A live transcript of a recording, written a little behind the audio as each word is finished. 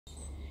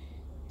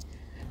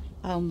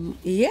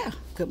Yeah,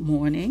 good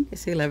morning.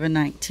 It's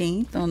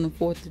 11:19 on the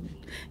 4th of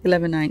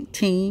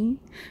 11:19,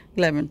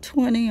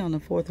 11:20 on the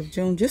 4th of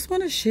June. Just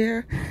want to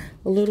share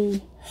a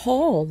little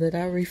haul that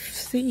I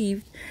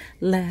received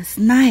last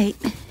night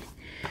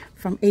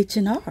from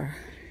H&R.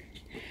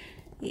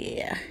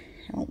 Yeah,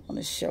 I don't want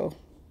to show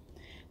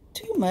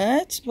too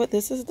much, but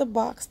this is the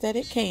box that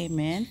it came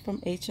in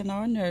from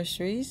H&R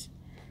Nurseries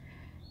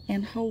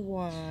in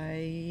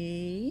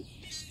Hawaii.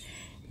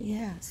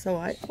 Yeah, so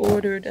I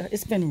ordered,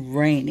 it's been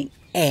raining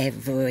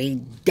every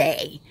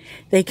day.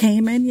 They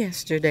came in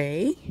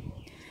yesterday.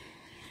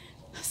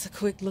 That's a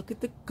quick look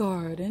at the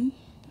garden.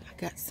 I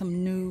got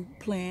some new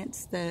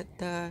plants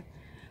that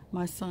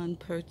my son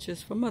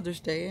purchased for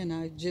Mother's Day, and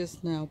I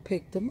just now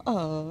picked them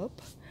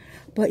up.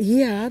 But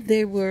yeah,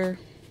 they were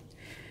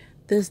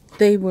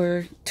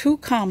two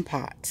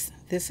compots.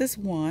 This is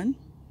one.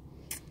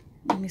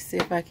 Let me see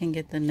if I can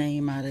get the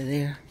name out of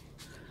there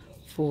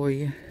for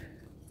you.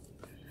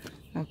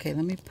 Okay,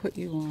 let me put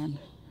you on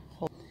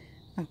hold.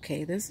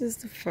 Okay, this is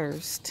the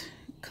first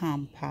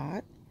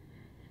compot,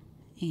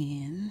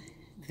 and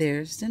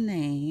there's the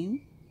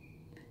name.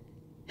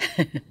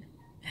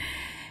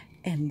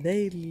 And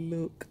they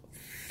look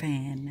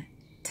fantastic.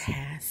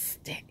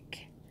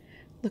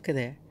 Look at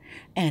that.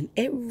 And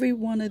every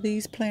one of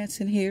these plants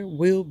in here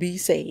will be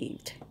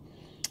saved.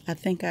 I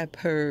think I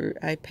paid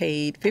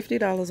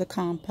 $50 a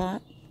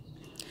compot.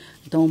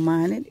 Don't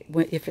mind it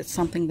if it's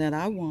something that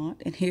I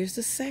want. And here's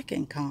the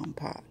second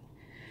compot.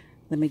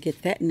 Let me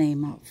get that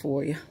name out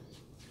for you.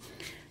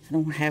 I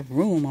don't have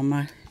room on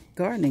my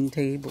gardening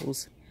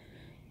tables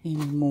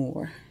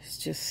anymore. It's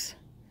just,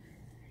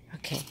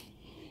 okay.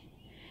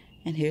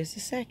 And here's the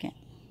second.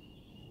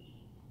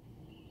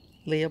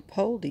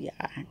 Leopoldii,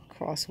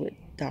 crossed with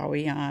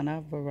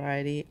Dariana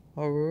variety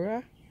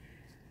Aurora.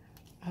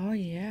 Oh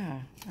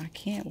yeah, I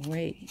can't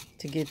wait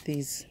to get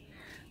these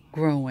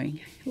growing.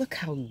 Look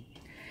how,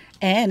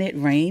 and it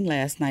rained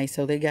last night,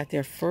 so they got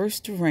their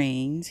first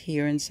rains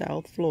here in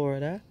South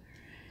Florida,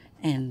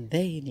 and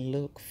they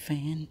look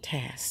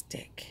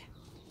fantastic.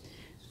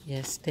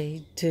 Yes,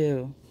 they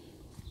do.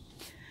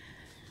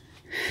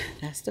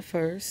 That's the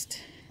first,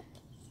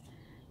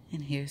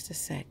 and here's the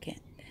second.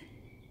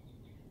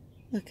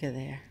 Look at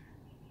there.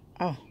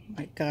 Oh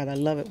my God, I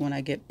love it when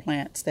I get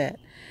plants that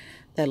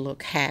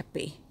look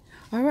happy.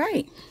 All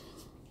right.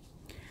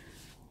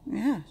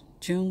 Yeah,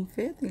 June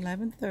 5th,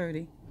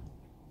 11:30.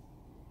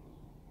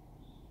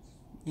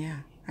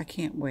 Yeah, I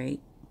can't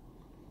wait.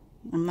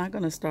 I'm not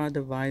going to start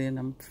dividing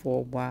them for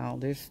a while.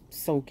 They're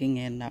soaking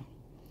in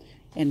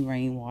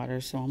rainwater,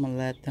 so I'm going to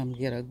let them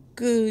get a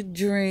good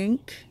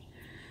drink.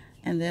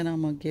 And then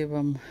I'm going to give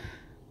them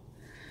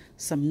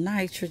some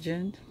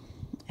nitrogen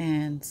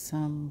and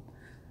some,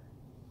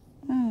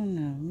 I don't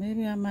know,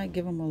 maybe I might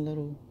give them a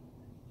little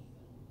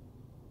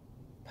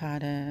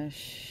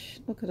potash.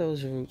 Look at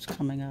those roots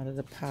coming out of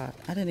the pot.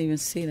 I didn't even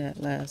see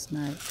that last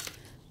night.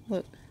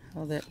 Look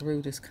how that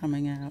root is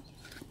coming out.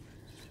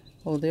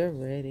 Oh, they're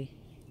ready.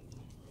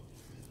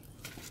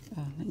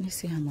 Oh, let me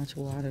see how much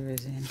water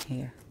is in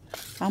here.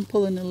 I'm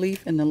pulling the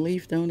leaf and the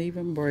leaf don't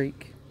even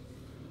break.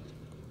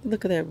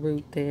 Look at that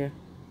root there.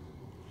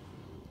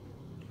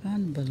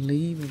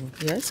 Unbelievable.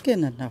 Yeah, it's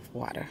getting enough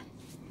water.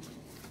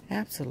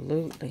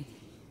 Absolutely.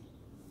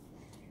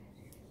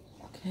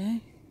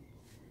 Okay.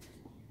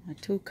 My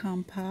two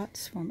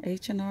compots from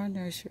H&R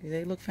Nursery.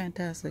 They look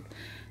fantastic.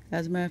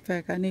 As a matter of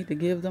fact, I need to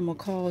give them a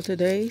call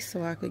today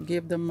so I could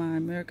give them my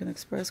American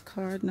Express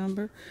card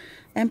number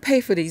and pay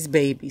for these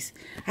babies.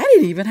 I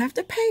didn't even have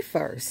to pay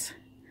first.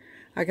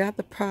 I got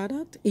the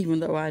product,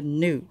 even though I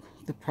knew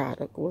the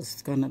product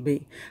was going to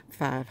be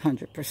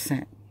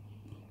 500%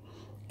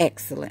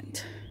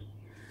 excellent.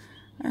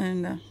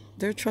 And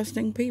they're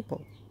trusting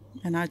people.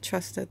 And I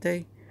trust that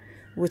they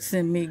would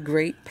send me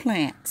great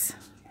plants.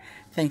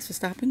 Thanks for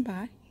stopping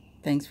by.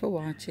 Thanks for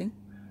watching.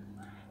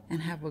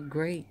 And have a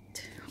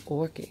great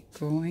orchid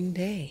growing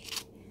day.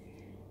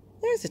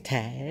 There's a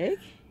tag.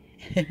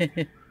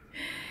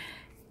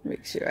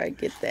 Make sure I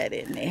get that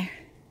in there.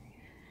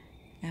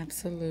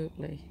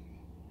 Absolutely.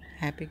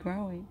 Happy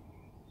growing.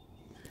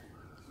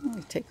 Let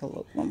me take a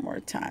look one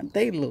more time.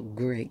 They look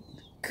great.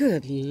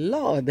 Good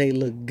Lord, they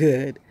look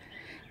good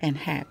and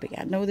happy.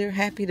 I know they're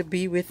happy to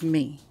be with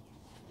me.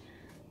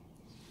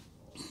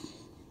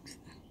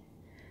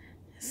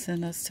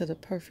 Send us to the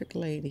perfect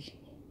lady.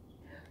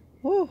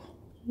 Oh,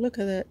 look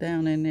at that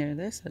down in there.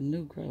 That's a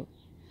new growth.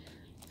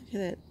 Look at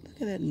that.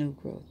 Look at that new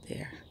growth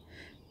there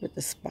with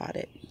the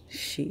spotted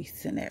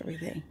sheaths and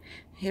everything.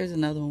 Here's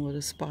another one with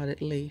a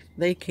spotted leaf.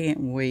 They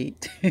can't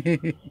wait.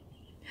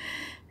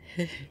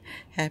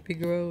 Happy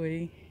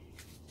growing.